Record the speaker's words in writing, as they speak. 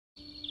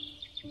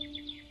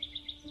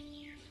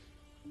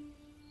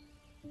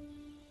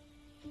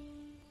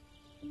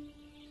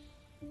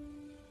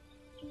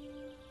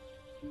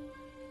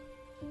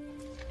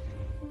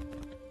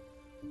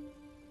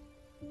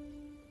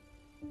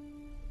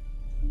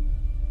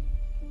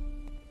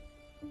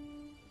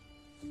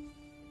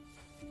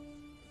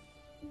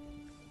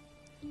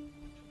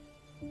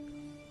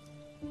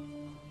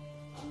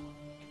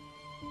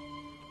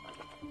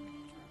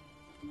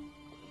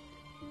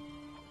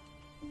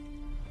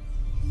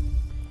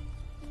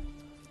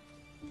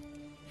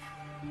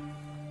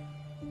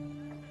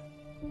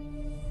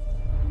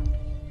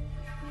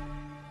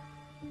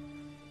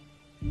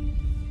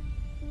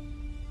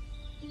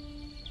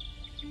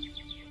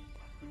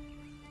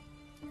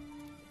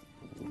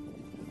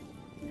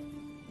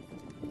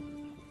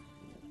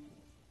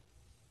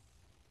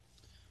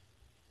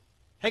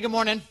Hey, good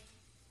morning.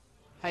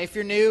 Hey, if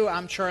you're new,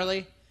 I'm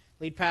Charlie,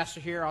 lead pastor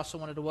here. Also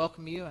wanted to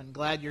welcome you and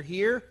glad you're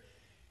here.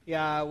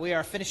 Yeah, we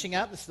are finishing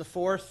up. This is the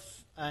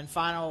fourth and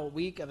final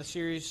week of a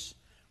series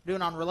we're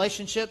doing on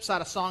relationships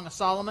out of Song of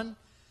Solomon.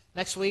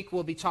 Next week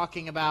we'll be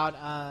talking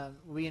about,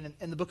 we'll be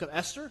in the book of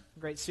Esther.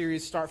 Great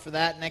series start for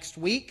that next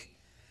week.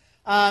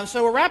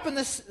 So we're wrapping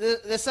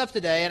this up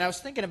today, and I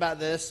was thinking about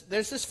this.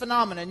 There's this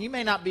phenomenon, you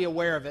may not be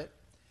aware of it.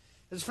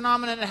 There's a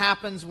phenomenon that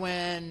happens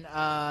when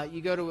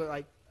you go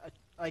to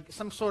like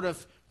some sort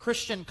of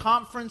Christian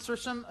conference or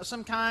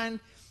some kind,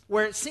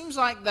 where it seems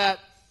like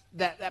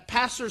that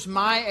pastors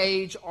my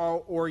age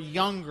or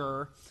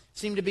younger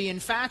seem to be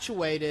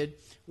infatuated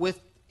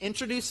with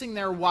introducing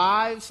their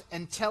wives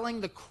and telling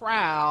the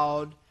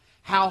crowd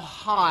how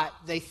hot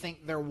they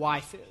think their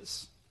wife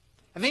is.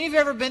 Have any of you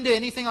ever been to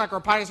anything like our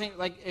podcast,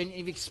 and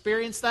you've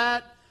experienced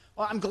that?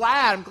 Well, I'm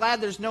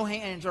glad there's no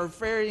hands or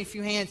very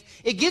few hands.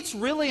 It gets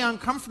really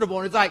uncomfortable,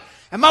 and it's like,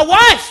 and my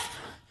wife,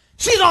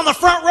 she's on the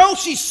front row,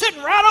 she's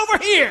sitting right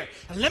over here,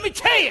 and let me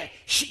tell you,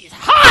 she's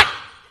hot!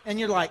 And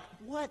you're like,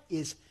 what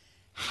is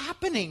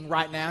happening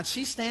right now? And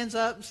she stands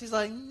up, and she's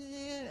like,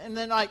 and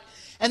then I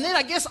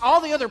guess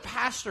all the other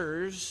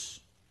pastors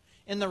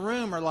in the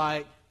room are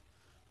like,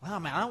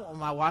 well, man, I don't want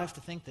my wife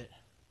to think that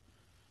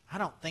I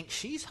don't think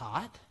she's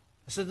hot.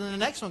 So then the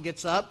next one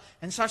gets up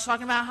and starts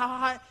talking about how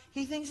hot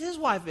he thinks his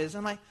wife is.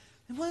 I'm like,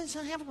 what is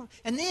happening?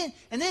 And then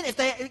if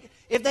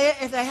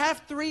they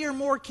have 3 or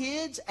more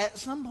kids, at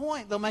some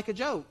point they'll make a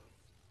joke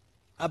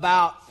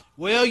about,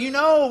 well,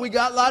 we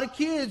got a lot of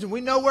kids and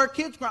we know where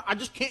kids grow. I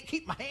just can't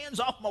keep my hands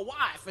off my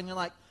wife. And you're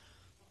like,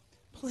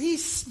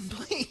 please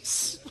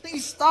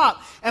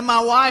stop. And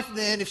my wife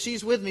then, if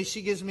she's with me,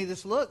 she gives me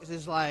this look.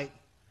 It's like,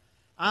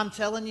 I'm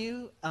telling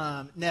you,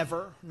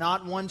 never,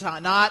 not one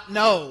time,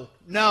 no.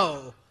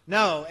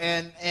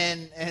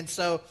 And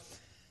so,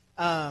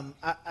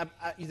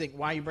 you think,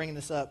 why are you bringing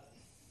this up?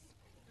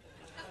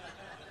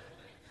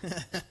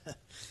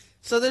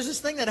 So there's this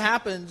thing that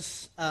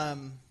happens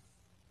around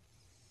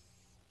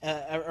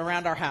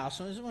our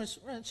house.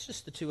 It's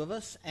just the two of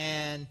us,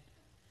 and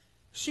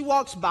she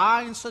walks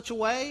by in such a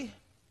way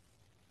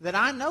that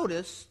I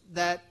notice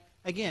that,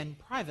 again,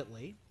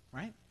 privately,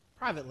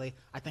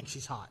 I think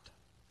she's hot.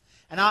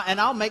 And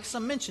I'll make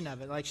some mention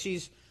of it, like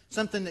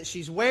something that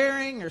she's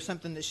wearing or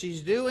something that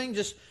she's doing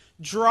just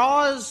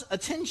draws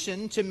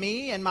attention to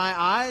me and my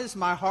eyes,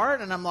 my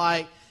heart, and I'm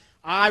like,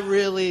 I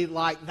really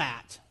like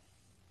that.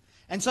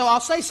 And so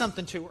I'll say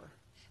something to her.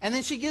 And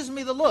then she gives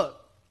me the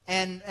look.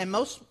 And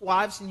most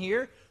wives in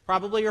here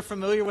probably are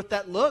familiar with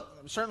that look.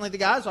 Certainly the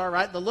guys are,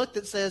 right? The look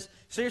that says,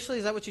 seriously,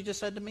 is that what you just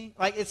said to me?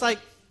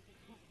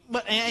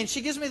 And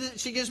she gives me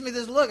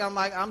this look. I'm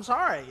like, I'm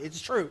sorry,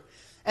 it's true.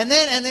 And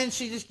then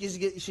she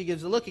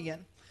gives the look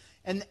again.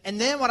 And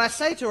then what I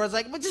say to her is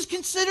like, but just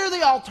consider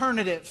the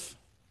alternative.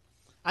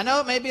 I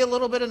know it may be a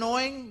little bit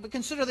annoying, but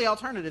consider the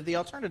alternative. The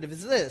alternative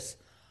is this.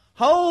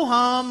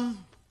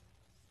 Ho-hum,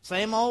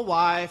 same old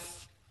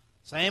wife,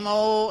 same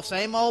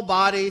old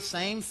body,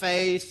 same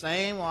face,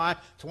 same wife,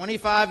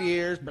 25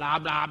 years, blah,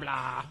 blah,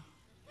 blah.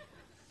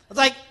 It's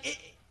like,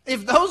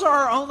 if those are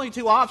our only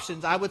two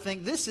options, I would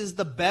think this is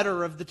the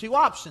better of the two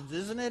options,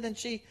 isn't it? And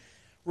she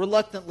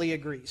reluctantly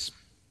agrees.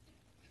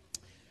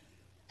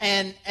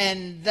 And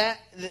that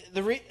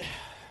the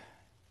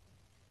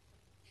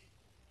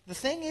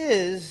thing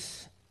is,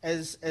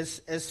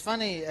 as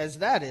funny as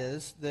that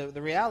is,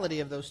 the reality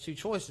of those two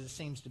choices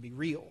seems to be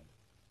real.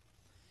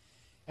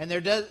 And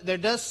there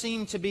does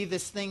seem to be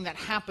this thing that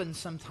happens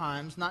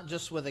sometimes, not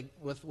just with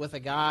a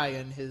guy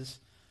and his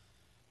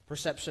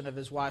perception of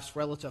his wife's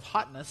relative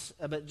hotness,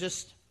 but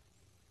just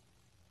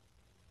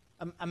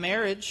a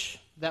marriage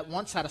that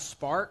once had a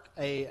spark,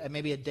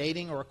 maybe a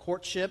dating or a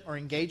courtship or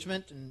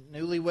engagement in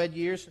newlywed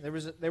years. There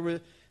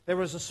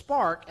was a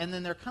spark, and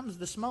then there comes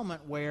this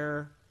moment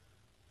where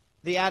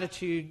the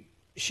attitude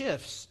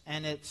shifts,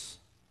 and it's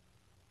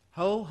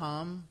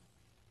ho-hum,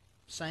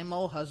 same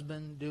old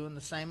husband doing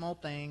the same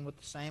old thing with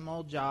the same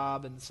old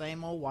job and the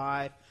same old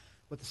wife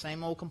with the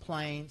same old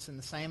complaints and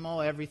the same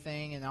old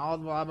everything and all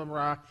blah, blah,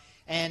 blah.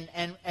 And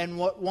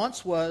what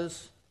once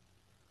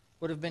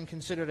would have been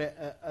considered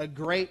a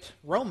great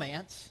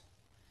romance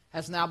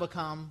has now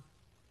become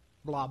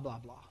blah, blah,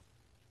 blah.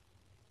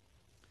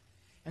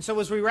 And so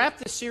as we wrap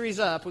this series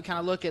up, we kind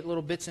of look at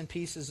little bits and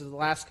pieces of the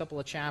last couple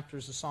of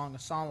chapters of Song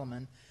of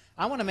Solomon.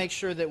 I want to make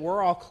sure that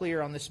we're all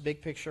clear on this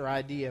big picture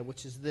idea,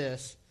 which is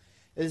this,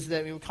 is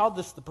that we called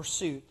this the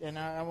pursuit. And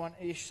I want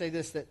you to say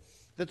this, that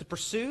the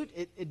pursuit,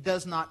 it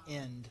does not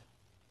end.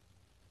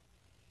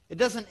 It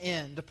doesn't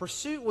end. The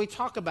pursuit, we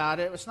talk about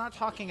it, it's not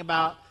talking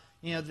about,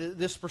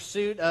 this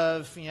pursuit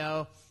of,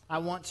 I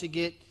want to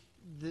get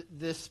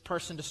this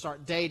person to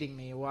start dating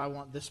me, or I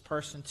want this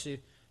person to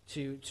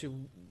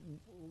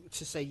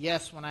say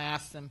yes when I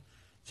ask them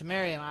to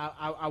marry him.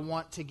 I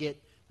want to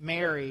get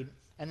married.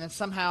 And then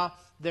somehow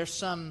there's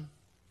some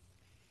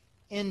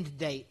end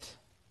date.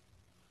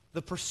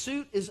 The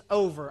pursuit is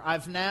over. I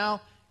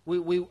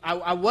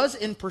was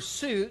in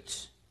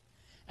pursuit,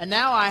 and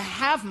now I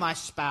have my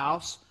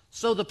spouse,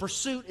 So the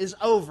pursuit is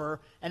over,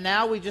 and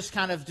now we just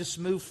kind of just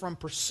move from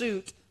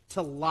pursuit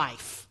to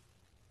life.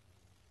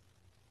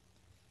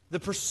 The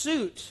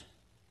pursuit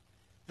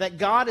that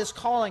God is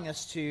calling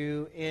us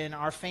to in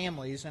our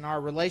families and our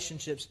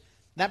relationships,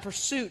 that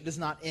pursuit does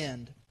not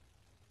end.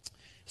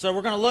 So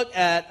we're going to look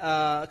at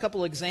a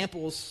couple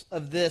examples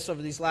of this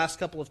over these last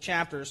couple of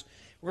chapters.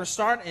 We're going to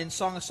start in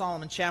Song of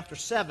Solomon chapter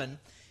 7.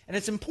 And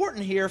it's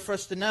important here for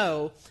us to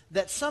know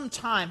that some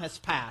time has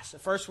passed.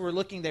 At first we were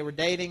looking, they were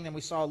dating, then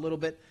we saw a little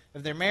bit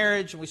of their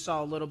marriage, and we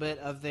saw a little bit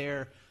of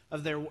their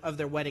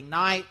wedding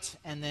night,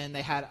 and then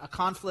they had a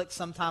conflict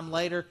sometime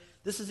later.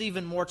 This is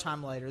even more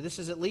time later. It's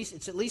at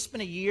least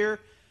been a year.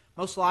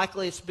 Most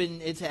likely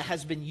it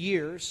has been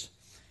years.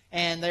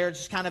 And they're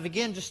just kind of,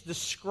 again, just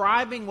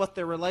describing what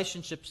their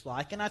relationship's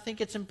like. And I think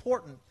it's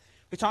important.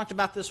 We talked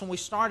about this when we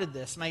started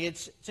this. I mean,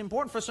 it's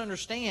important for us to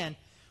understand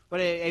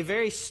what a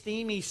very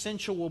steamy,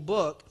 sensual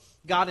book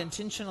God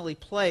intentionally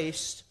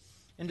placed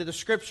into the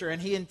Scripture. And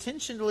He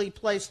intentionally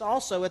placed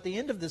also at the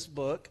end of this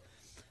book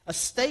a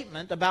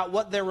statement about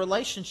what their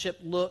relationship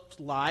looked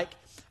like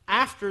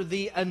after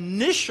the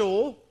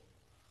initial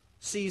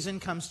season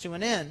comes to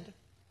an end.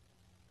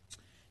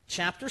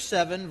 Chapter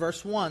 7,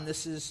 verse 1.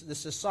 This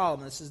is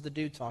Solomon. This is the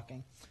dude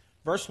talking.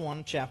 Verse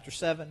 1, chapter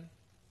 7.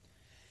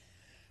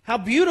 How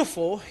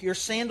beautiful your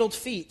sandaled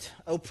feet,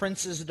 O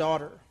prince's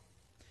daughter.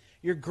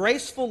 Your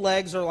graceful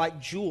legs are like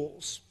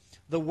jewels,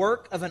 the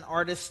work of an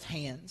artist's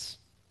hands.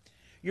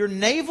 Your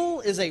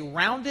navel is a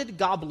rounded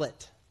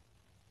goblet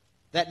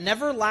that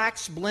never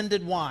lacks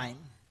blended wine.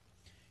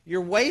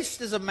 Your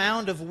waist is a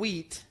mound of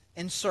wheat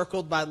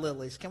encircled by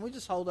lilies. Can we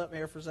just hold up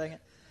here for a second?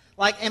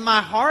 Like, in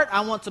my heart,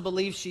 I want to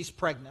believe she's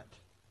pregnant.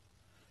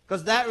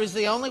 Because that is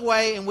the only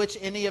way in which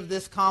any of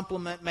this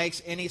compliment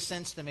makes any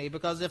sense to me.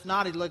 Because if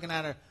not, he's looking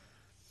at her.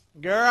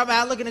 Girl, I'm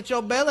out looking at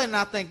your belly, and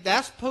I think,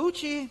 that's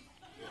poochy.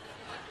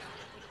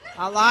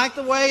 I like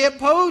the way it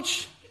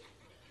pooch.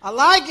 I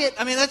like it.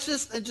 I mean, it's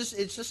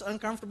just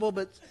uncomfortable,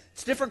 but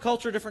it's different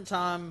culture, different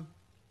time.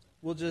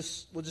 We'll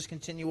just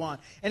continue on.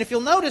 And if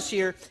you'll notice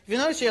here,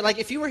 like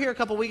if you were here a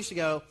couple weeks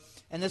ago,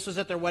 and this was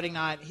at their wedding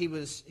night, he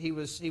was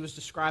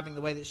describing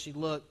the way that she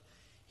looked.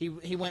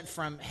 He went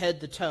from head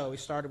to toe. He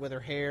started with her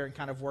hair and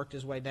kind of worked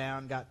his way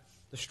down, got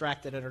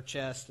distracted at her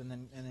chest, and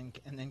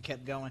then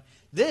kept going.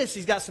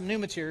 He's got some new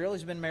material.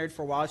 He's been married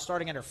for a while. He's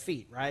starting at her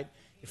feet, right?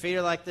 Your feet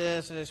are like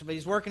this, but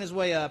he's working his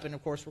way up, and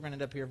of course we're going to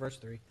end up here, verse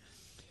 3.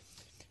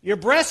 Your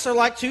breasts are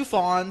like two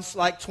fawns,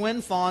 like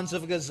twin fawns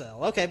of a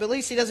gazelle. Okay, but at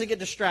least he doesn't get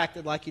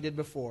distracted like he did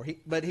before.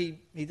 But he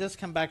does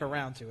come back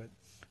around to it.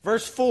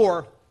 Verse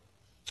 4.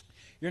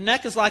 Your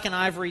neck is like an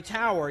ivory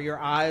tower. Your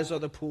eyes are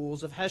the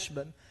pools of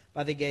Heshbon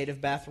by the gate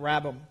of Bath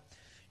Rabbim.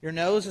 Your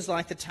nose is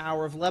like the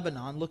tower of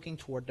Lebanon looking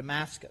toward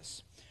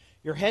Damascus.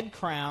 Your head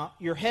crowns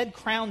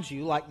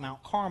you like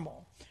Mount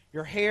Carmel.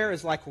 Your hair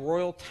is like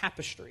royal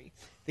tapestry.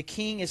 The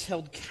king is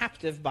held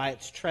captive by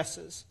its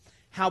tresses.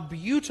 How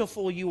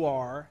beautiful you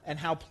are, and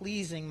how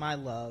pleasing, my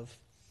love,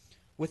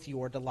 with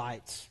your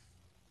delights.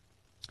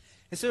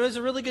 And so there's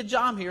a really good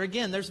job here.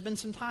 Again, there's been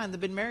some time. They've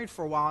been married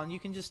for a while, and you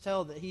can just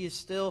tell that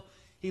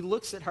he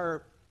looks at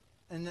her,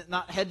 and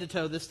not head to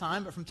toe this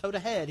time, but from toe to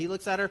head. He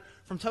looks at her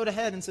from toe to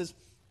head and says,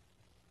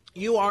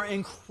 you are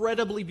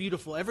incredibly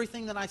beautiful.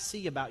 Everything that I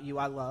see about you,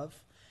 I love.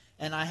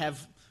 And I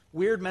have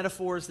weird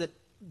metaphors that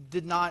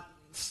did not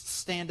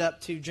stand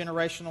up to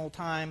generational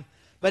time.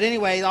 But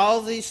anyway, all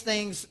of these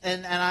things,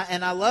 and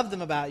I love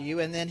them about you.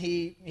 And then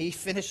he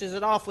finishes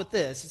it off with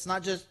this. It's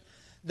not just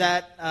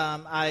that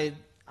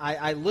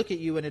I look at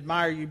you and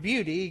admire your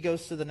beauty. He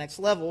goes to the next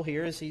level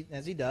here as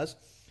he does.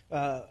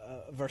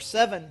 Verse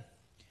 7.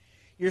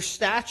 Your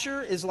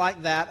stature is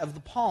like that of the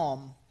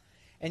palm,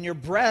 and your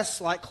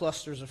breasts like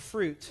clusters of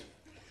fruit.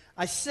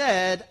 I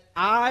said,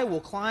 I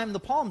will climb the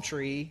palm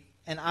tree,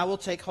 and I will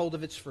take hold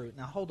of its fruit.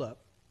 Now hold up.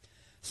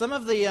 Some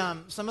of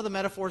the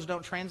metaphors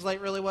don't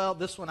translate really well.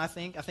 This one, I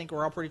think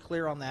we're all pretty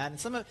clear on that. And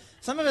some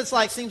of it's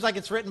like seems like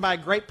it's written by a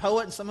great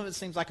poet, and some of it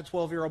seems like a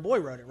 12-year-old boy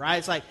wrote it. Right?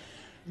 It's like,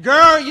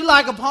 girl, you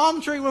like a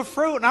palm tree with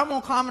fruit, and I'm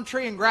gonna climb a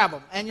tree and grab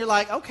them. And you're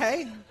like,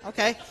 okay.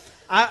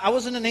 I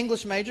wasn't an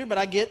English major, but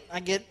I get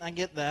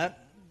that.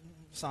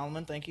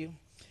 Solomon, thank you.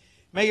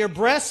 May your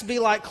breasts be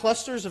like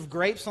clusters of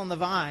grapes on the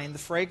vine, the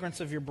fragrance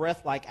of your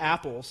breath like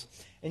apples,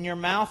 and your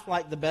mouth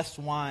like the best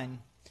wine.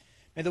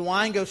 May the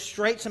wine go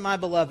straight to my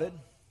beloved,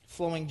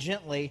 flowing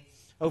gently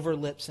over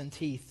lips and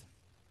teeth.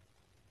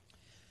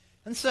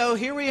 And so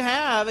here we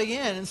have,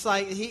 again, it's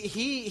like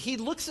he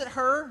looks at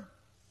her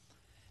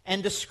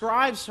and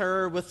describes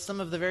her with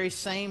some of the very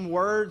same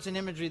words and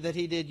imagery that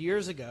he did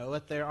years ago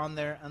on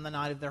the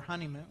night of their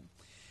honeymoon.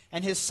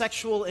 And his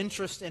sexual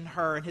interest in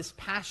her and his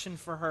passion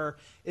for her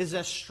is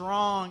as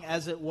strong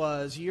as it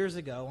was years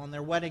ago on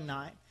their wedding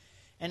night.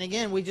 And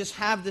again, we just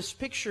have this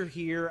picture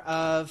here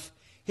of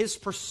his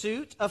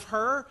pursuit of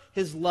her,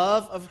 his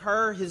love of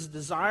her, his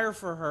desire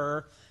for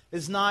her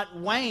is not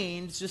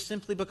waned just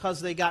simply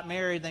because they got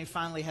married and they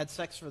finally had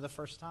sex for the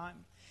first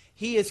time.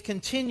 He is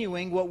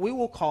continuing what we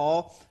will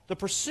call the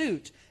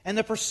pursuit. And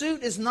the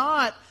pursuit is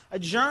not a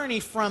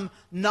journey from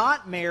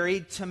not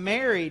married to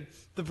married.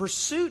 The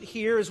pursuit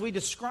here, as we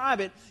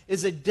describe it,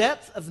 is a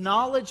depth of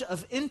knowledge,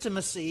 of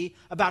intimacy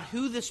about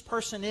who this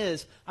person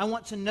is. I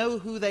want to know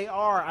who they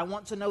are. I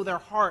want to know their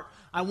heart.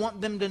 I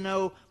want them to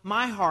know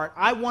my heart.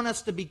 I want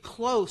us to be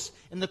close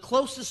in the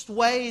closest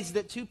ways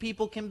that two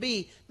people can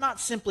be. Not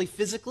simply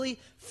physically,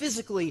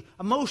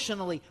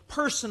 emotionally,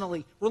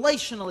 personally,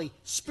 relationally,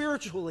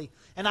 spiritually.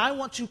 And I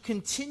want to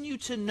continue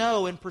to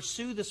know and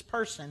pursue this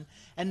person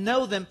and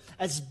know them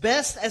as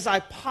best as I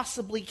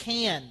possibly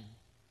can.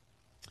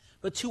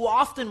 But too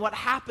often what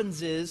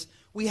happens is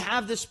we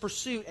have this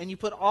pursuit and you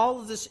put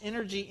all of this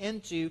energy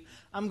into,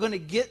 I'm going to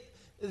get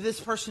this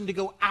person to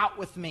go out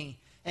with me.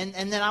 And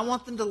then I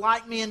want them to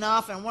like me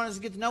enough, and I want us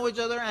to get to know each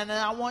other, and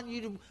then I want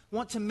you to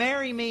want to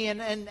marry me.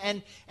 And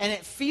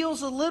it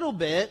feels a little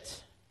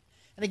bit,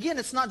 and again,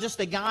 it's not just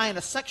a guy and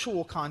a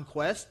sexual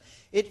conquest.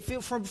 It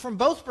feels, from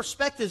both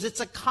perspectives, it's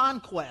a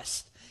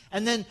conquest.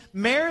 And then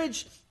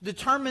marriage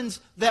determines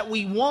that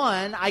we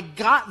won, I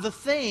got the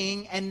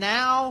thing, and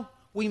now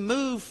we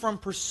move from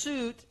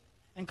pursuit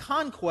and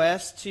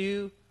conquest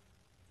to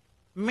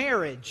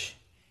marriage.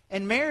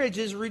 And marriage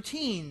is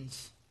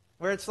routines,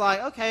 where it's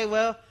like, okay,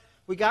 well,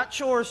 we got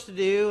chores to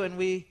do, and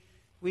we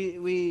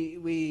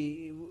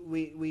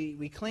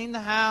clean the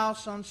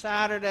house on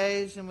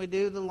Saturdays, and we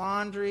do the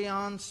laundry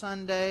on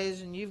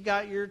Sundays, and you've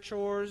got your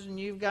chores, and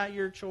you've got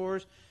your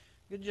chores.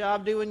 Good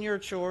job doing your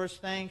chores,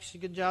 thanks.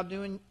 Good job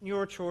doing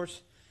your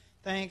chores,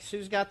 thanks.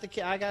 Who's got the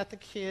kid? I got the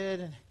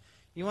kid. And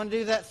you want to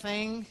do that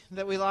thing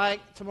that we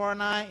like tomorrow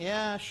night?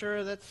 Yeah,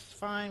 sure, that's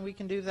fine. We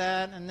can do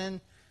that. And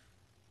then,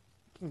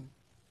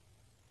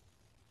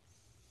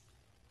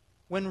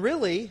 when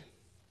really,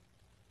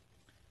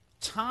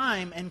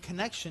 time and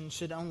connection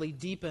should only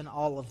deepen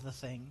all of the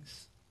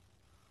things.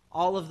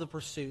 All of the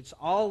pursuits,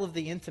 all of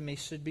the intimacy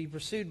should be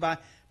pursued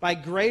by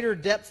greater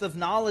depth of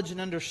knowledge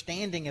and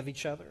understanding of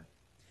each other.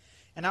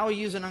 And I will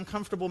use an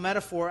uncomfortable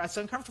metaphor. It's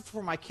uncomfortable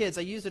for my kids.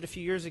 I used it a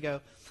few years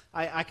ago.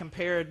 I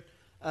compared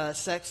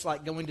sex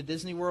like going to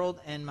Disney World,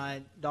 and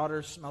my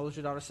older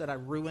daughter said I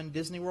ruined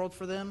Disney World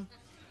for them.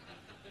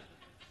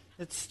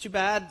 It's too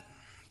bad.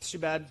 It's too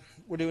bad.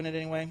 We're doing it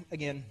anyway,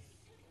 again.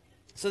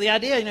 So the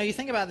idea, you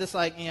think about this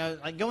like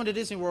going to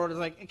Disney World is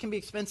like, it can be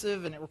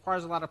expensive and it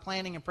requires a lot of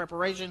planning and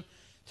preparation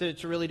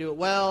to really do it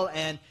well.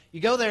 And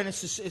you go there and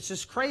it's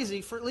just crazy,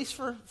 at least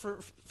for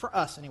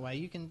us anyway.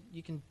 You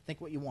can think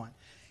what you want.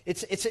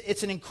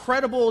 It's an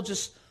incredible,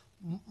 just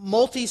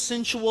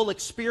multi-sensual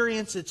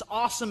experience. It's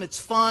awesome. It's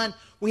fun.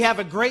 We have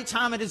a great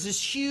time. It is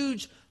this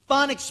huge,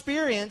 fun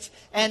experience.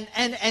 And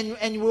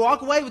we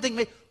walk away with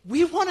thinking,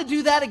 we want to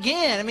do that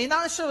again. I mean,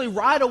 not necessarily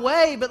right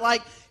away, but we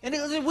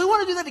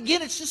want to do that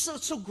again. It's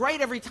just so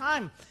great every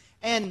time.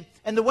 And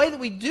the way that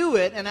we do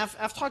it, and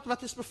I've talked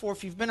about this before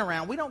if you've been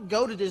around, we don't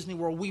go to Disney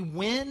World. We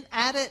win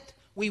at it.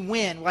 We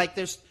win. Like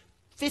there's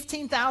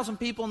 15,000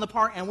 people in the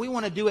park, and we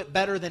want to do it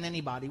better than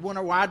anybody. We want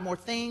to ride more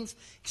things,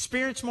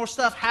 experience more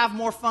stuff, have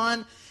more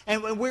fun,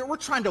 and we're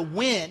trying to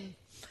win.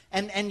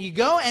 And you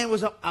go, and it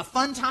was a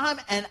fun time,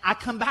 and I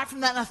come back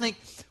from that, and I think,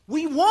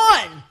 we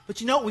won!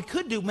 But you know what we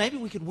could do? Maybe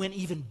we could win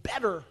even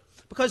better,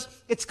 because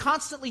it's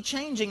constantly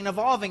changing and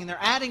evolving, and they're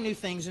adding new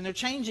things, and they're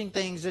changing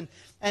things, and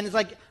it's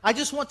like, I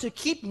just want to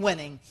keep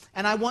winning,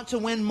 and I want to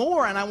win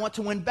more, and I want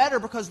to win better,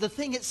 because the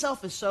thing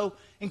itself is so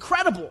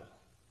incredible.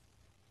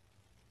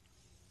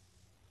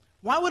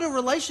 Why would a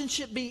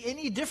relationship be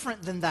any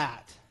different than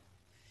that?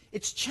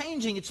 It's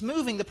changing, it's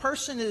moving. The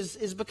person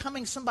is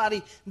becoming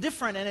somebody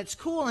different, and it's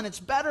cool, and it's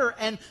better.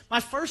 And my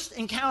first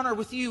encounter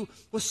with you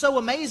was so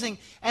amazing,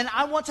 and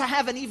I want to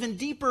have an even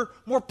deeper,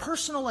 more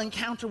personal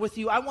encounter with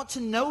you. I want to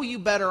know you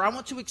better. I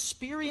want to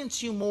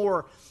experience you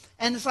more.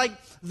 And it's like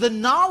the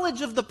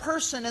knowledge of the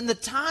person and the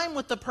time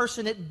with the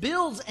person, it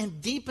builds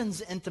and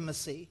deepens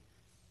intimacy.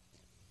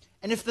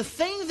 And if the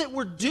thing that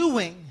we're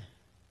doing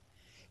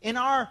in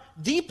our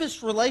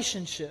deepest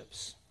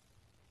relationships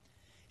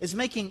is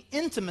making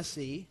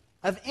intimacy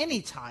of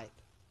any type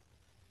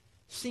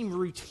seem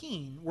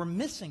routine, we're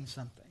missing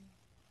something.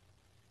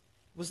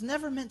 It was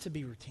never meant to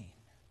be routine.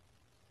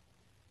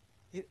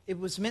 It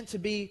was meant to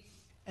be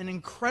an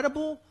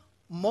incredible,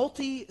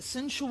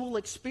 multi-sensual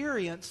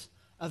experience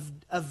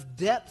of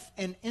depth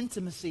and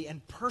intimacy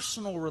and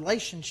personal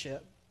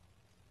relationship.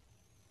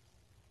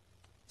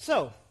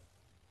 So,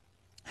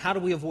 how do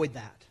we avoid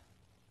that?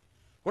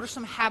 What are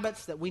some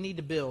habits that we need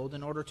to build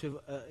in order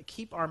to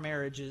keep our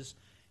marriages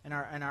and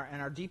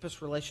our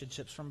deepest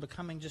relationships from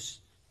becoming just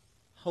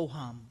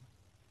ho-hum,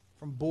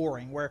 from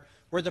boring, where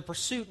the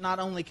pursuit not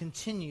only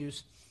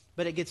continues,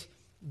 but it gets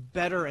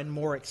better and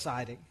more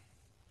exciting?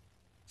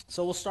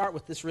 So we'll start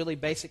with this really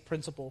basic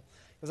principle,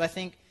 because I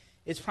think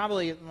it's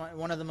probably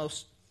one of the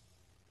most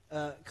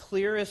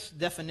clearest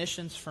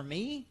definitions for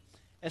me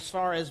as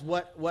far as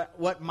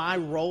what my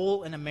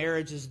role in a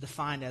marriage is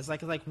defined as.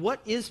 Like what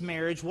is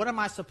marriage? What am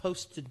I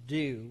supposed to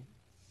do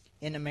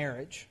in a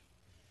marriage?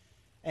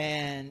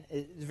 And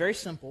it's very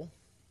simple,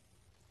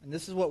 and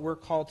this is what we're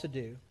called to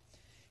do,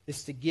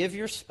 is to give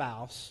your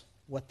spouse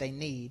what they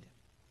need.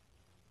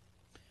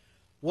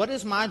 What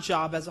is my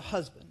job as a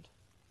husband?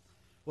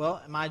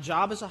 Well, my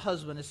job as a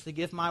husband is to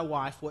give my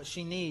wife what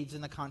she needs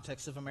in the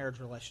context of a marriage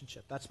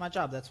relationship. That's my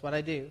job. That's what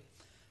I do.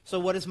 So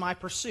what is my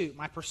pursuit?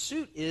 My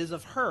pursuit is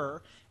of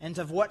her and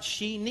of what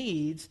she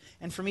needs,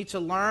 and for me to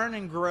learn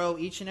and grow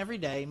each and every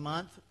day,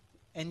 month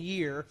and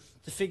year,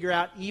 to figure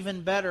out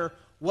even better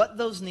what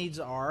those needs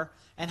are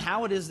and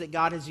how it is that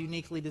God has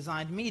uniquely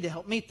designed me to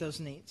help meet those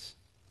needs.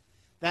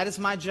 That is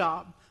my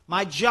job.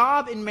 My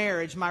job in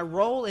marriage, my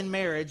role in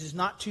marriage is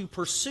not to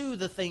pursue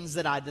the things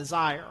that I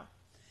desire.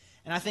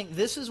 And I think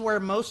this is where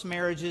most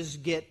marriages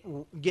get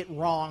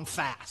wrong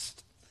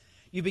fast.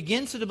 You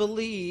begin to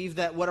believe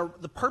that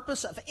the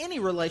purpose of any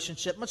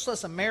relationship, much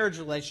less a marriage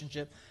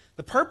relationship,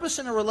 the purpose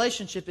in a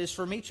relationship is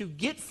for me to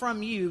get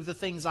from you the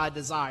things I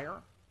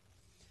desire.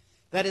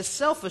 That is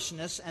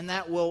selfishness, and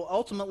that will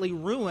ultimately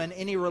ruin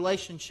any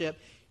relationship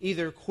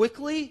either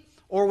quickly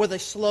or with a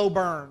slow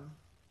burn.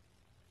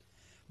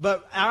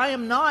 But I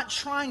am not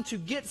trying to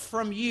get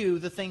from you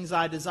the things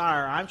I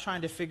desire. I'm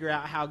trying to figure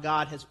out how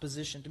God has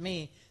positioned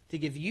me to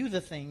give you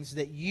the things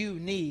that you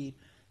need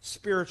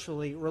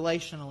spiritually,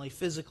 relationally,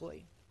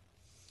 physically.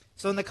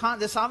 So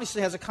this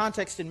obviously has a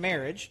context in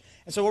marriage.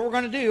 And so what we're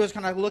going to do is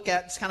kind of look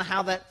at kind of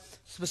how that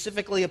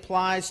specifically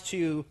applies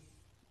to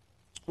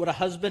what a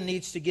husband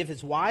needs to give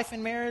his wife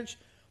in marriage,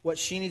 what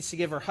she needs to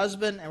give her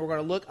husband, and we're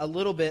going to look a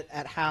little bit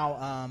at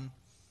how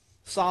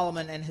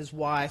Solomon and his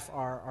wife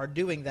are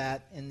doing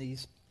that in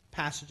these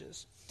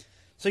passages.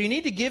 So you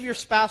need to give your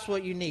spouse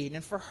what you need.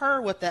 And for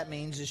her, what that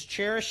means is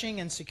cherishing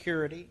and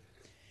security.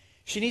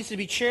 She needs to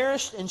be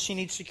cherished and she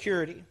needs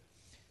security.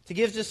 To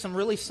give just some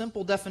really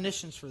simple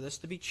definitions for this,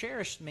 to be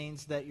cherished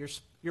means that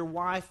your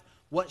wife,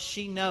 what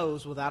she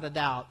knows without a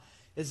doubt,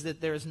 is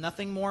that there is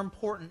nothing more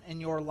important in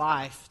your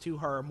life to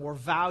her, more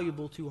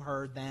valuable to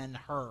her than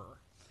her.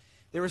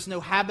 There is no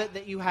habit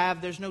that you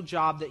have, there's no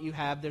job that you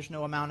have, there's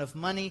no amount of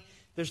money,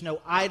 there's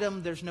no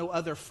item, there's no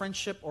other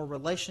friendship or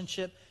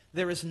relationship.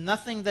 There is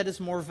nothing that is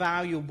more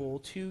valuable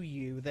to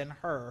you than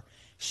her.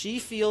 She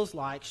feels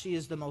like she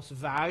is the most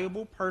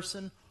valuable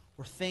person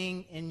or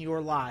thing in your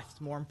life.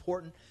 It's more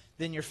important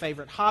than your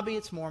favorite hobby.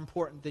 It's more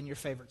important than your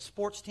favorite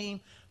sports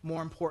team.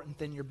 More important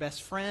than your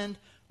best friend.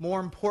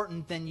 More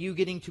important than you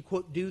getting to,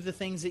 quote, do the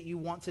things that you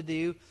want to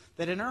do.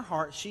 That in her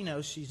heart, she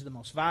knows she's the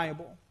most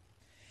valuable.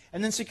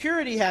 And then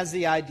security has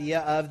the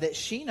idea of that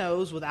she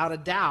knows without a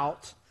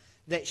doubt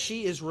that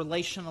she is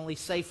relationally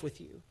safe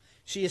with you.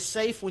 She is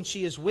safe when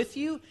she is with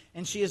you,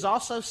 and she is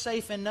also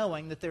safe in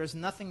knowing that there is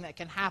nothing that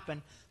can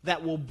happen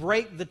that will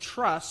break the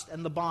trust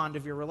and the bond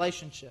of your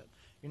relationship.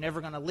 You're never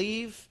going to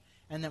leave,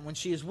 and that when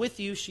she is with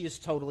you, she is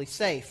totally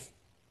safe.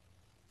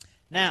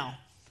 Now,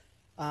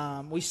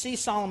 we see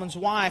Solomon's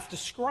wife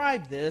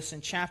describe this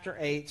in chapter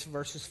 8,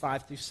 verses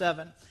 5 through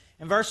 7.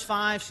 In verse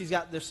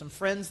 5, there's some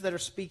friends that are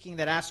speaking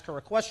that ask her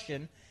a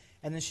question,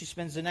 and then she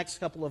spends the next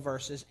couple of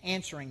verses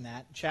answering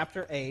that.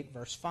 Chapter 8,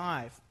 verse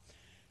 5.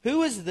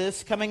 Who is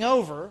this coming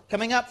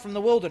up from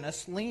the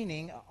wilderness,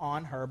 leaning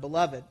on her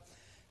beloved?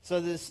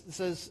 So this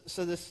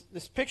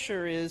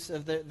picture is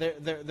of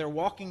they're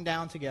walking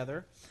down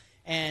together,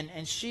 and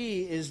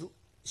she's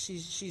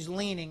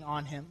leaning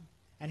on him,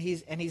 and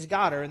he's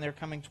got her, and they're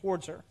coming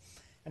towards her,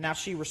 and now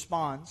she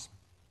responds.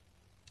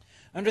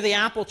 Under the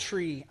apple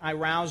tree I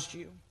roused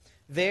you.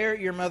 There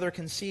your mother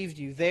conceived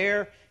you.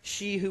 There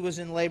she who was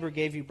in labor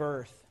gave you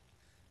birth.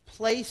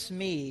 Place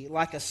me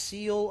like a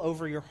seal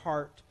over your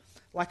heart,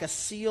 like a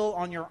seal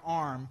on your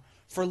arm,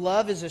 for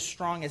love is as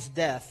strong as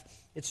death.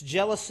 Its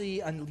jealousy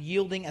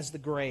unyielding as the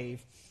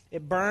grave.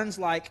 It burns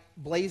like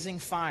blazing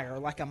fire,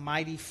 like a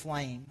mighty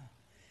flame.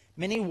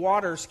 Many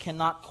waters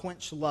cannot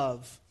quench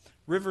love.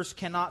 Rivers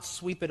cannot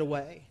sweep it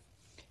away.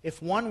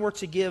 If one were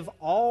to give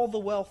all the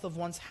wealth of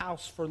one's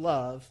house for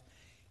love,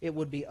 it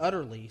would be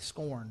utterly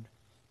scorned.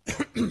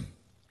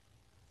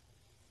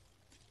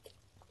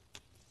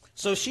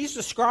 So she's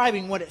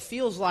describing what it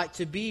feels like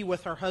to be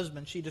with her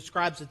husband. She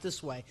describes it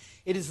this way.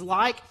 It is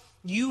like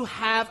you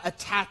have a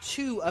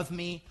tattoo of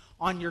me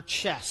on your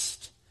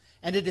chest,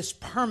 and it is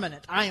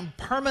permanent. I am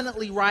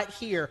permanently right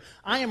here.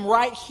 I am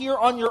right here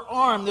on your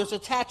arm. There's a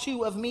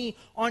tattoo of me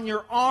on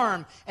your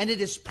arm, and it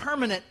is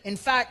permanent. In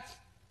fact,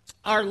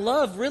 our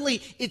love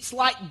really, it's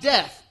like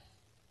death.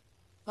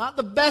 Not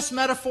the best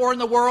metaphor in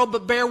the world,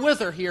 but bear with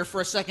her here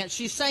for a second.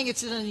 She's saying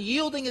it's as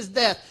unyielding as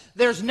death.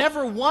 There's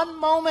never one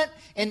moment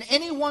in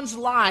anyone's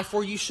life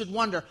where you should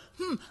wonder,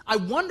 I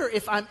wonder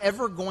if I'm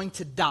ever going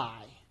to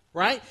die,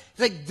 right? It's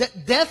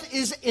like death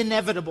is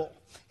inevitable.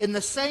 In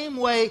the same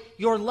way,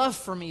 your love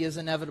for me is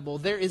inevitable.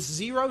 There is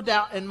zero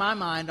doubt in my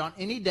mind on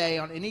any day,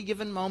 on any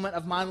given moment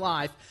of my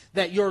life,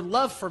 that your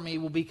love for me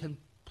will be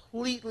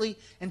completely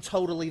and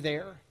totally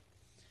there.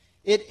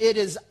 It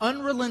is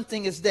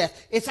unrelenting as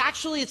death.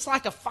 It's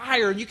like a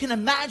fire, and you can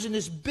imagine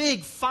this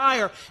big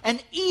fire.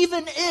 And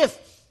even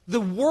if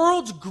the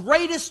world's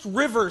greatest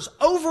rivers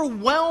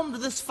overwhelmed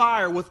this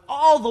fire with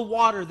all the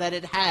water that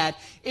it had,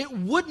 it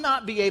would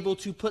not be able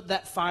to put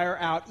that fire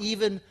out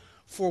even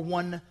for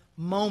one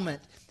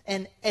moment.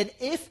 And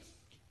if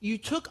you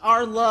took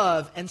our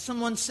love and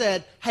someone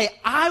said, hey,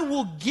 I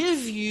will give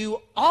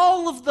you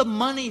all of the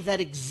money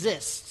that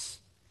exists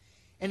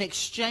in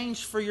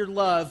exchange for your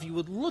love, you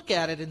would look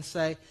at it and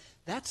say,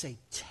 that's a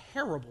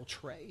terrible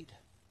trade.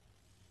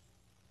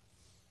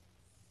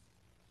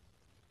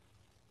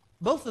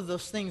 Both of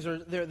those things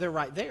they're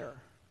right there.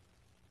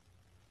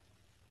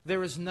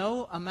 There is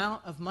no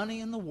amount of money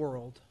in the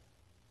world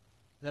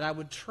that I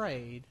would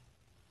trade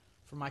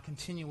for my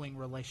continuing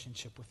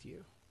relationship with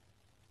you.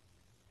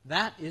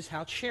 That is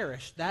how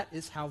cherished, that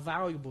is how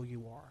valuable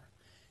you are.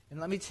 And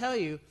let me tell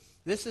you,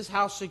 this is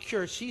how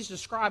secure, she's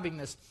describing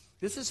this,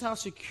 this is how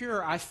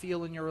secure I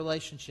feel in your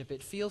relationship.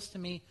 It feels to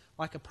me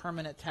like a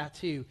permanent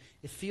tattoo.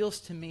 It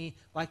feels to me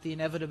like the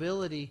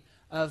inevitability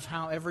of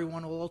how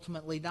everyone will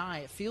ultimately die.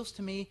 It feels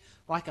to me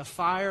like a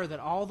fire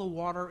that all the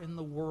water in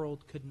the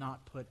world could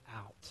not put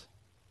out.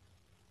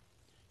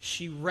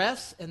 She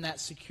rests in that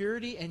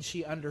security, and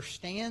she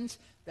understands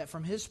that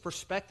from his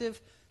perspective,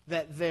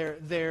 that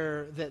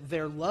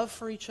their love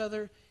for each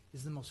other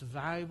is the most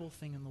valuable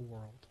thing in the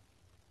world.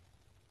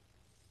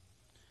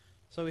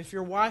 So if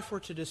your wife were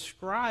to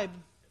describe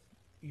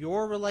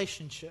your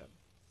relationship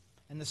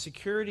and the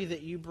security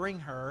that you bring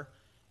her,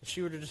 if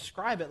she were to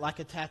describe it like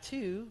a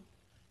tattoo,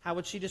 how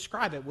would she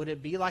describe it? Would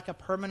it be like a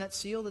permanent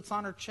seal that's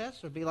on her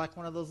chest, or be like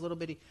one of those little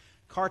bitty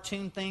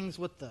cartoon things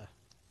with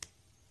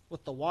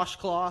the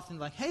washcloth and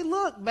like, hey,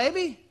 look,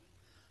 baby,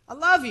 I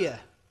love you.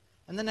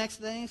 And the next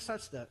day it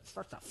starts to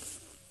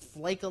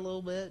flake a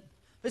little bit.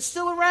 But it's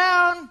still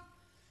around. I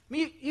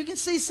mean, you can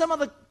see some of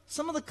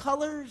the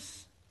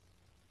colors.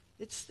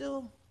 It's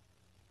still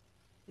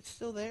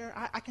there.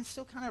 I can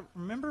still kind of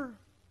remember.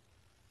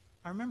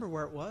 I remember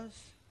where it was.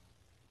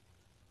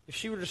 If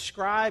she were to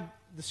describe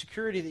the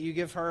security that you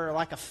give her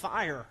like a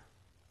fire,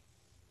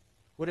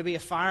 would it be a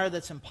fire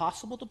that's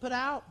impossible to put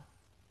out?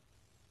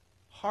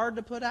 Hard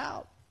to put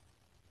out?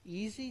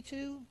 Easy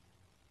to?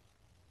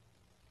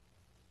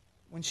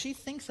 When she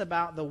thinks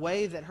about the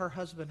way that her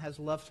husband has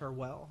loved her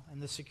well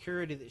and the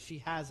security that she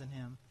has in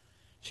him,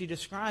 she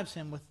describes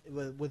him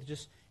with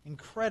just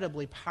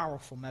incredibly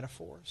powerful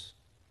metaphors.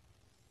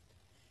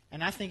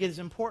 And I think it is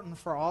important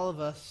for all of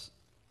us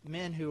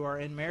men who are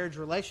in marriage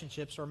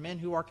relationships, or men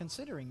who are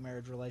considering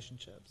marriage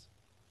relationships,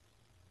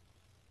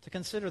 to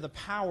consider the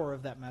power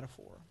of that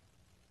metaphor.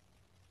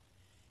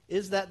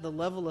 Is that the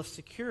level of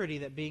security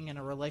that being in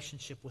a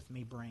relationship with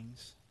me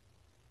brings?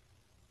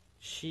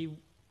 She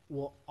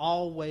will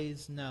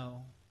always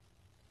know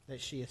that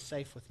she is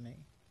safe with me.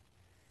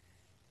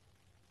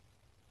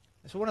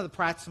 So one of the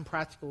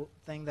practical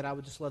thing that I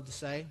would just love to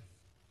say,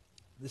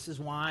 this is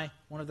why,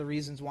 one of the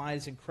reasons why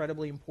it's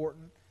incredibly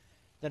important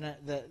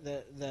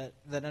that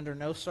under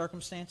no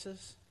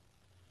circumstances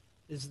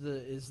is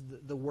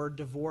the word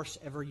divorce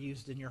ever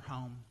used in your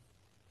home.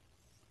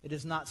 It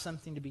is not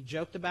something to be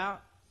joked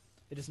about.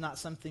 It is not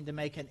something to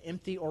make an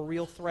empty or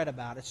real threat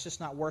about. It's just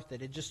not worth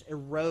it. It just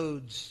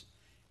erodes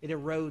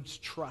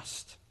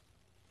trust.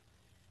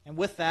 And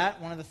with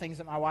that, one of the things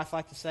that my wife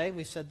liked to say,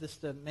 we've said this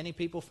to many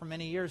people for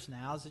many years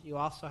now, is that you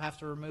also have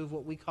to remove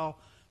what we call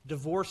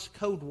divorce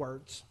code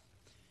words.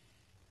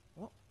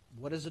 Well,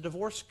 what is a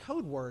divorce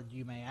code word,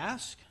 you may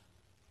ask?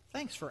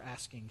 Thanks for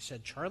asking,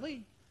 said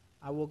Charlie.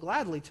 I will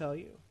gladly tell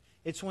you.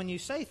 It's when you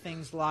say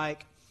things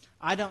like,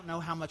 I don't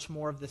know how much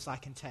more of this I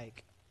can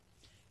take.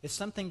 If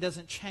something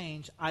doesn't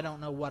change, I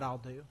don't know what I'll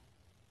do.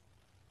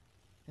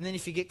 And then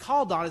if you get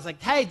called on, it's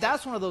like, hey,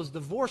 that's one of those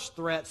divorce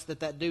threats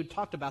that dude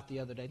talked about the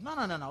other day. No,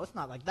 it's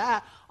not like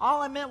that.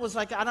 All I meant was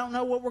like, I don't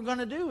know what we're going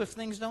to do if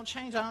things don't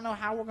change. I don't know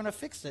how we're going to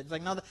fix it. It's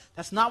like, no,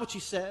 that's not what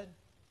you said.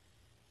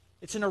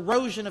 It's an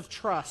erosion of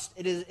trust.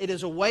 It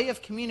is a way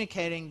of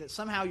communicating that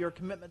somehow your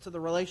commitment to the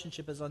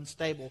relationship is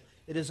unstable.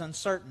 It is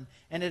uncertain.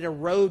 And it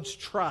erodes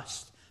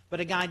trust. But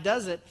a guy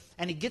does it,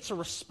 and he gets a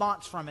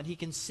response from it. He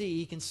can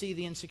see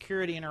the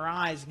insecurity in her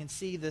eyes. He can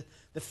see the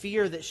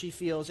fear that she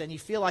feels, and you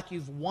feel like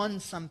you've won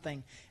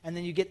something, and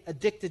then you get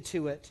addicted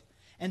to it.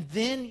 And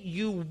then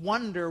you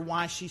wonder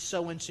why she's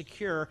so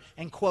insecure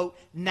and, quote,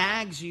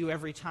 nags you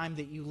every time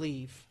that you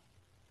leave.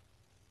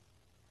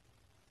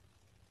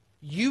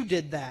 You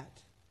did that.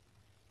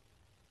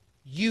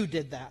 You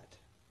did that.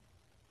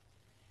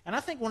 And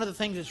I think one of the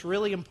things that's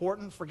really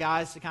important for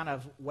guys to kind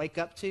of wake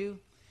up to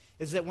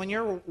is that when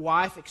your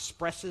wife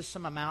expresses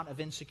some amount of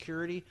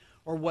insecurity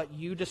or what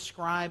you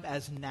describe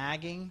as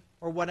nagging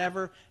or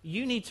whatever,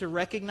 you need to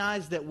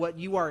recognize that what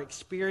you are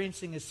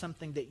experiencing is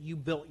something that you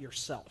built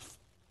yourself.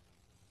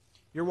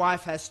 Your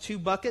wife has two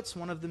buckets.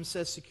 One of them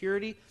says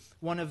security.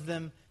 One of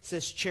them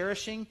says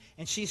cherishing.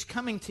 And she's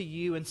coming to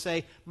you and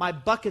say, my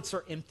buckets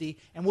are empty.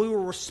 And we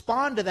will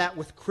respond to that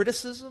with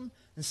criticism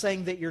and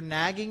saying that you're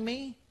nagging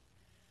me.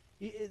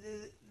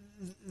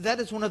 That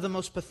is one of the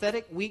most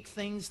pathetic, weak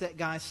things that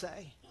guys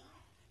say.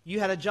 You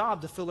had a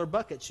job to fill her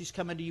bucket. She's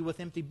coming to you with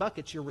empty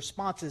buckets. Your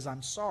response is,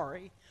 I'm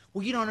sorry.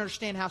 Well, you don't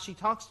understand how she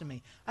talks to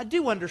me. I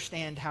do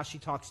understand how she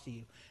talks to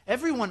you.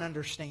 Everyone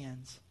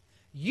understands.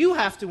 You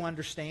have to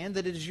understand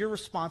that it is your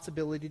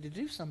responsibility to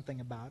do something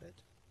about it.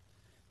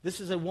 This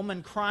is a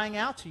woman crying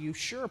out to you,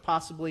 sure,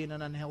 possibly in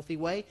an unhealthy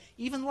way,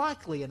 even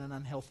likely in an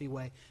unhealthy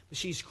way. But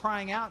she's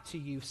crying out to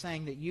you,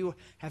 saying that you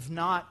have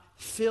not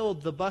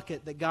filled the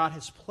bucket that God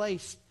has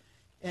placed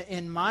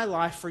in my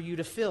life for you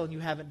to fill, and you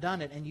haven't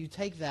done it. And you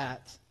take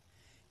that,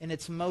 and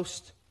it's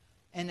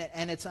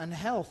it's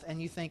unhealth,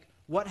 and you think,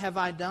 what have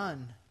I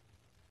done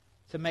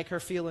to make her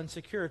feel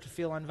insecure, to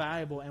feel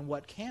unvaluable, and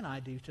what can I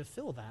do to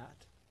fill that?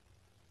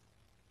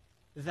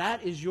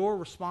 That is your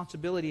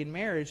responsibility in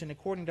marriage, and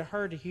according to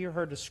her, to hear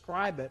her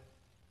describe it,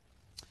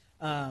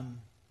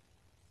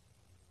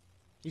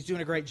 he's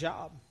doing a great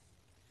job.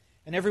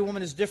 And every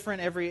woman is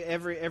different,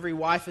 every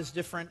wife is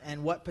different,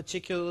 and what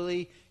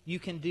particularly you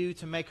can do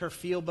to make her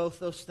feel both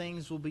those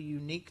things will be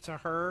unique to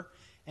her,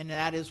 and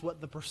that is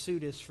what the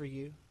pursuit is for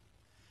you.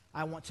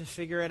 I want to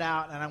figure it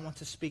out, and I want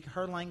to speak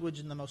her language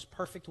in the most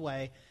perfect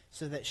way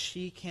so that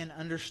she can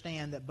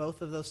understand that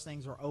both of those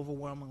things are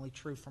overwhelmingly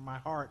true for my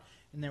heart,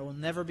 and there will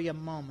never be a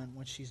moment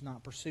when she's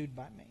not pursued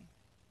by me.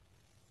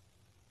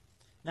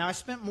 Now, I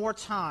spent more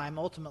time,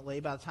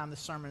 ultimately, by the time this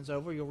sermon's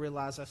over, you'll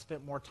realize I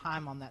spent more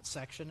time on that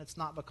section. It's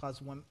not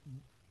because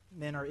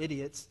men are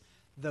idiots,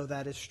 though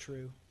that is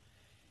true.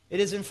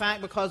 It is, in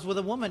fact, because with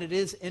a woman, it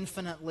is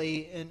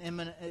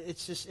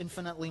it's just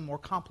infinitely more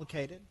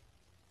complicated.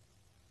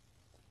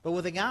 But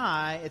with a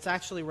guy, it's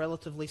actually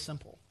relatively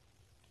simple.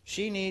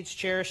 She needs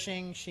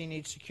cherishing. She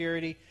needs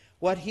security.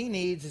 What he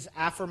needs is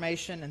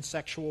affirmation and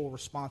sexual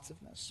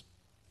responsiveness.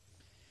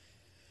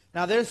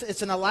 Now,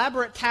 it's an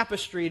elaborate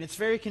tapestry, and it's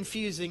very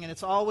confusing, and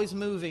it's always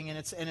moving, and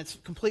it's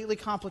completely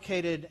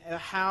complicated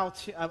how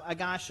a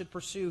guy should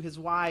pursue his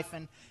wife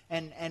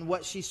and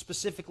what she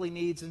specifically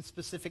needs in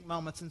specific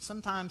moments. And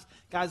sometimes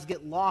guys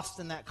get lost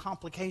in that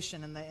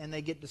complication, and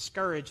they get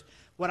discouraged.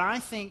 What I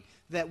think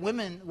that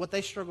women, what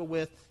they struggle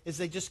with, is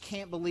they just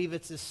can't believe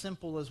it's as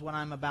simple as what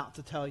I'm about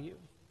to tell you.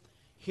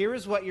 Here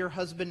is what your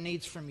husband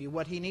needs from you.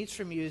 What he needs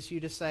from you is you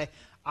to say,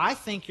 I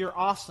think you're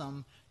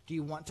awesome. Do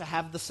you want to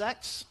have the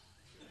sex?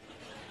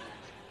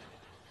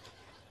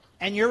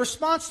 And your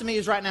response to me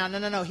is right now,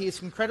 no, he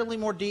is incredibly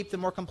more deep and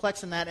more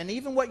complex than that. And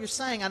even what you're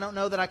saying, I don't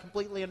know that I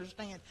completely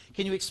understand.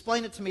 Can you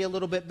explain it to me a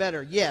little bit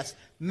better? Yes,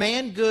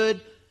 man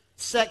good,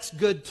 sex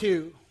good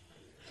too.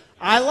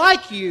 I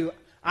like you.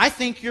 I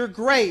think you're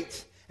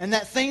great. And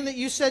that thing that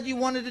you said you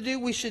wanted to do,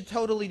 we should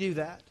totally do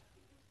that.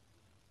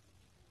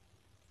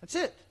 That's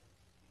it.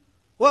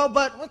 Well,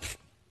 but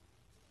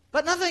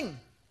nothing.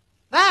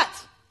 That.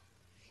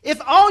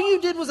 If all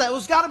you did was that,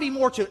 there's got to be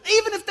more to it.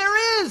 Even if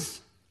there is.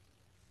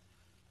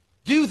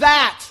 Do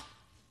that.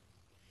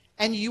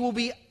 And you will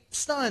be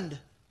stunned,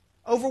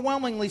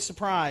 overwhelmingly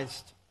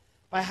surprised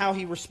by how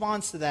he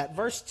responds to that.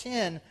 Verse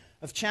 10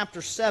 of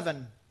chapter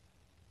 7.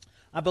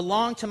 I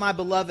belong to my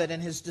beloved,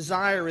 and his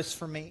desire is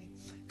for me.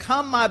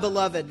 Come, my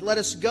beloved, let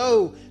us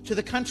go to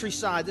the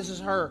countryside. This is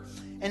her.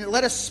 And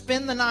let us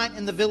spend the night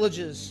in the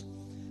villages.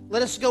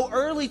 Let us go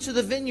early to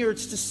the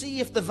vineyards to see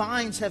if the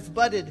vines have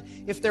budded,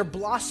 if their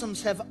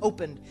blossoms have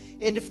opened,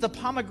 and if the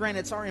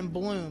pomegranates are in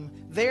bloom.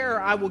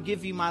 There I will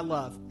give you my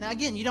love. Now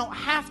again, you don't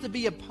have to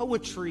be a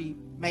poetry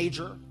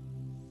major.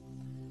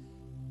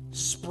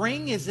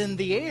 Spring is in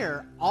the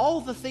air. All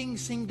the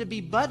things seem to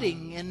be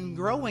budding and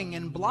growing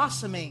and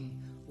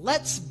blossoming.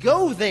 Let's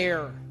go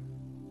there.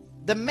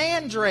 The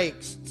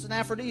mandrakes, it's an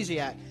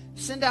aphrodisiac,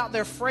 send out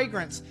their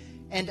fragrance,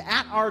 and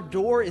at our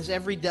door is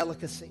every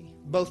delicacy,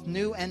 both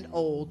new and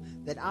old,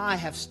 that I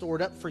have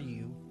stored up for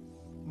you,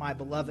 my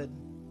beloved.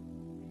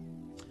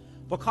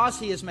 Because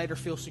he has made her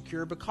feel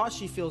secure, because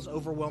she feels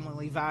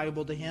overwhelmingly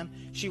valuable to him,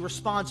 she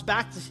responds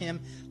back to him,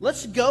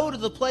 let's go to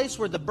the place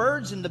where the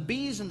birds and the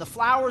bees and the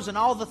flowers and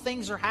all the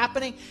things are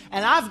happening,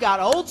 and I've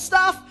got old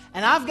stuff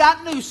and I've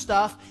got new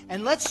stuff,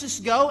 and let's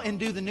just go and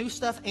do the new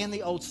stuff and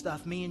the old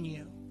stuff, me and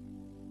you.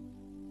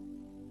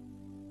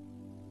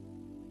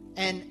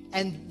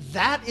 And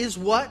that is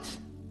what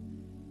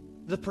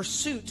the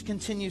pursuit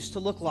continues to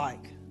look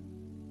like.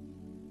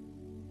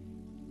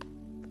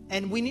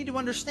 And we need to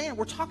understand,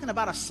 we're talking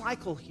about a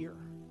cycle here.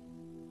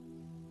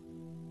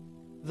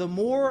 The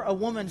more a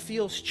woman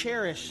feels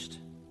cherished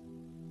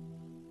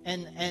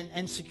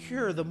and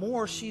secure, the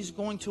more she's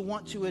going to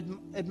want to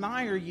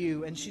admire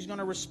you, and she's going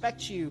to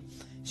respect you.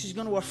 She's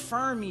going to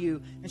affirm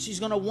you, and she's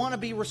going to want to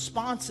be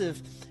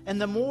responsive.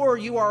 And the more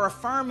you are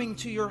affirming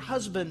to your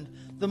husband,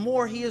 the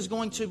more he is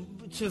going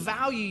to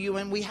value you.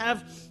 And we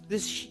have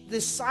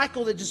this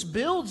cycle that just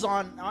builds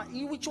on,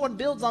 each one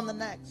builds on the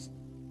next.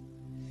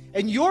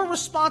 And your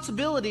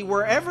responsibility,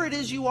 wherever it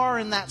is you are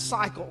in that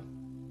cycle,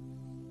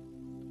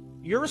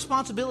 your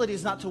responsibility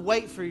is not to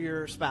wait for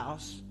your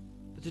spouse,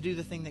 but to do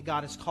the thing that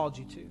God has called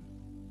you to.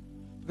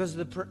 Because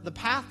the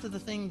path to the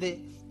thing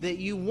that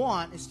you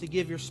want is to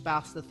give your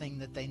spouse the thing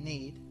that they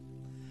need.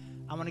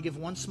 I want to give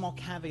one small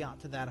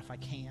caveat to that if I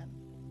can.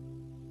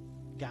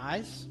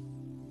 Guys,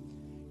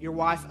 your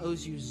wife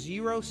owes you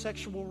zero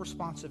sexual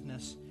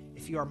responsiveness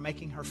if you are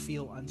making her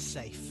feel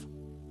unsafe.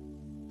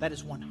 That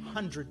is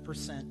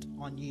 100%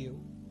 on you.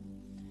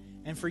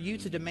 And for you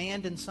to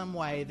demand in some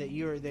way that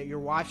your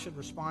wife should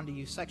respond to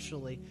you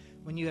sexually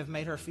when you have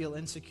made her feel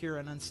insecure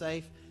and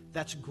unsafe,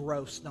 that's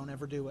gross. Don't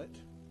ever do it.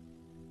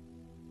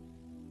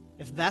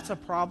 If that's a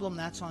problem,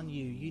 that's on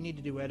you. You need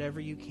to do whatever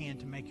you can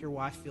to make your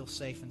wife feel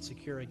safe and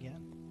secure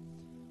again.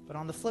 But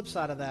on the flip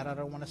side of that, I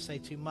don't want to say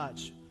too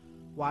much.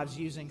 Wives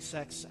using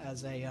sex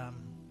as a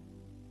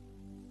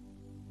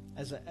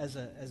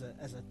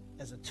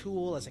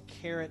tool, as a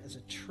carrot, as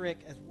a trick,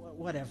 as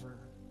whatever,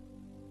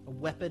 a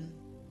weapon.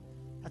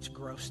 That's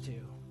gross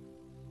too.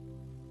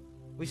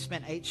 We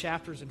spent 8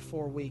 chapters in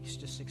 4 weeks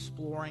just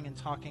exploring and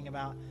talking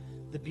about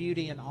the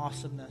beauty and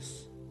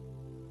awesomeness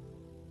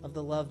of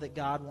the love that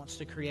God wants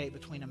to create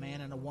between a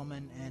man and a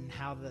woman, and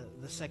how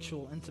the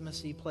sexual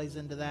intimacy plays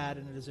into that.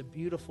 And it is a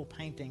beautiful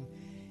painting.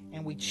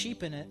 And we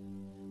cheapen it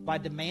by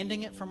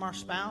demanding it from our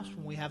spouse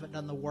when we haven't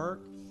done the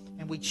work.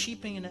 And we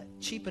cheapen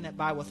it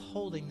by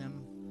withholding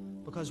them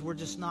because we're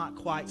just not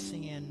quite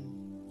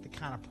seeing the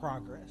kind of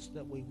progress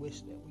that we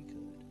wish that we could.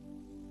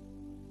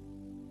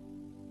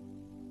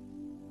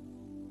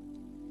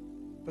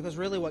 Because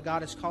really what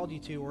God has called you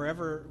to,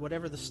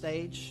 whatever the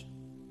stage,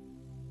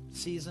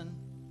 season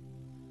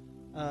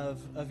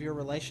of your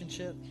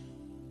relationship,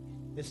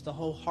 is to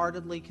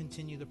wholeheartedly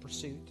continue the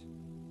pursuit.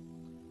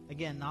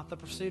 Again, not the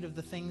pursuit of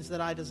the things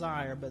that I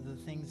desire, but the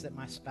things that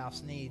my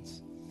spouse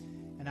needs.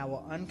 And I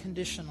will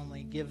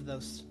unconditionally give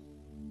those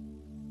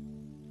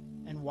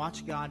and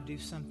watch God do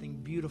something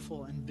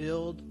beautiful and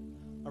build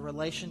a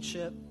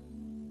relationship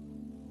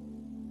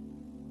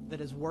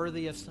that is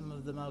worthy of some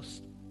of the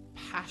most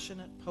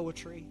passionate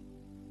poetry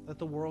that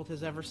the world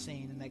has ever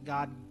seen, and that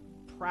God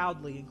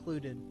proudly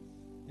included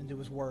into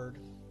His Word.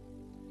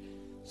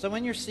 So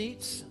in your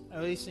seats,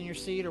 at least in your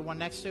seat or one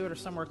next to it or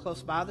somewhere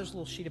close by, there's a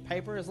little sheet of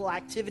paper. There's a little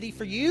activity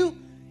for you.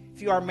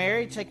 If you are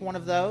married, take one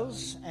of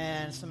those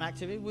and some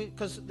activity.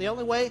 Because the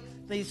only way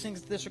these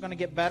things are going to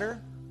get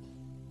better,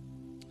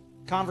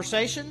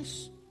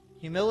 conversations,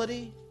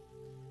 humility,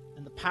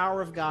 and the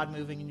power of God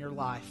moving in your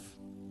life.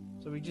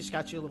 So we just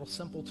got you a little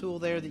simple tool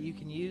there that you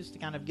can use to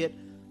kind of get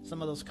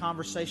some of those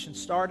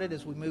conversations started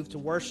as we move to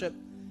worship.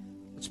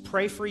 Let's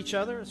pray for each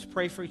other. Let's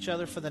pray for each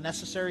other for the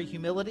necessary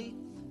humility,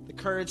 the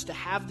courage to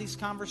have these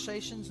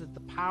conversations, that the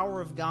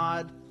power of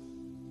God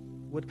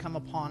would come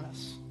upon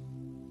us.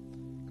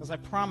 Because I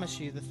promise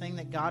you, the thing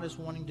that God is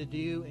wanting to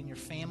do in your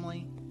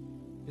family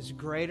is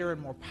greater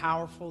and more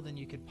powerful than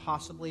you could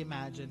possibly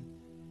imagine.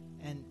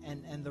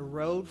 And the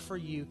road for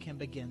you can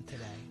begin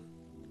today.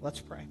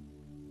 Let's pray.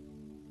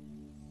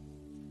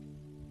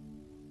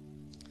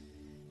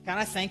 God,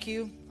 I thank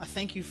you. I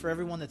thank you for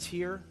everyone that's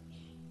here.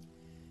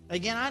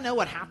 Again, I know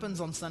what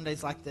happens on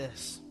Sundays like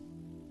this.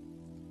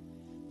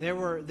 There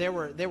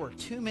were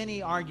too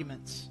many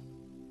arguments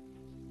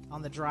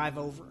on the drive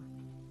over.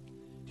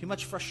 Too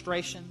much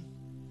frustration,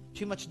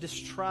 too much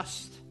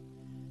distrust,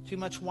 too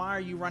much why are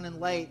you running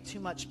late, too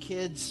much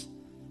kids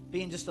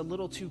being just a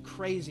little too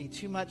crazy,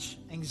 too much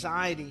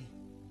anxiety.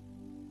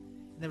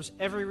 And there was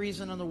every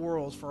reason in the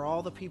world for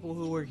all the people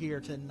who were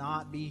here to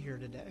not be here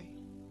today.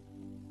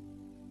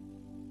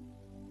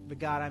 But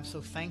God, I'm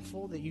so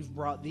thankful that you've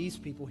brought these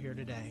people here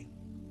today.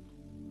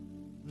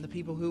 And the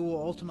people who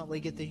will ultimately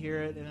get to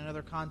hear it in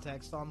another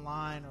context,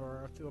 online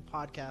or through a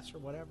podcast or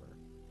whatever.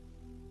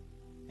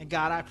 And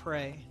God, I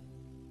pray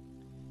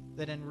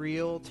that in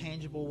real,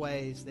 tangible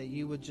ways that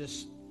you would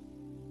just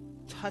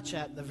touch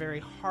at the very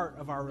heart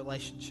of our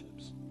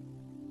relationships.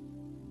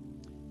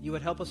 You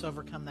would help us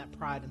overcome that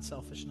pride and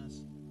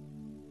selfishness.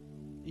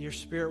 Your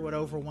Spirit would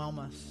overwhelm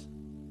us.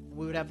 And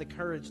we would have the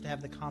courage to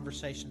have the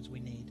conversations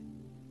we need.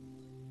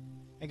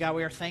 And God,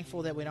 we are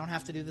thankful that we don't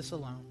have to do this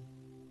alone.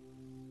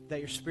 That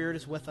your Spirit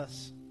is with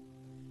us.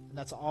 And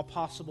that's all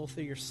possible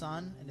through your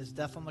Son and his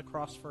death on the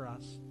cross for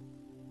us.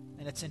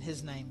 And it's in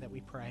his name that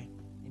we pray.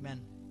 Amen.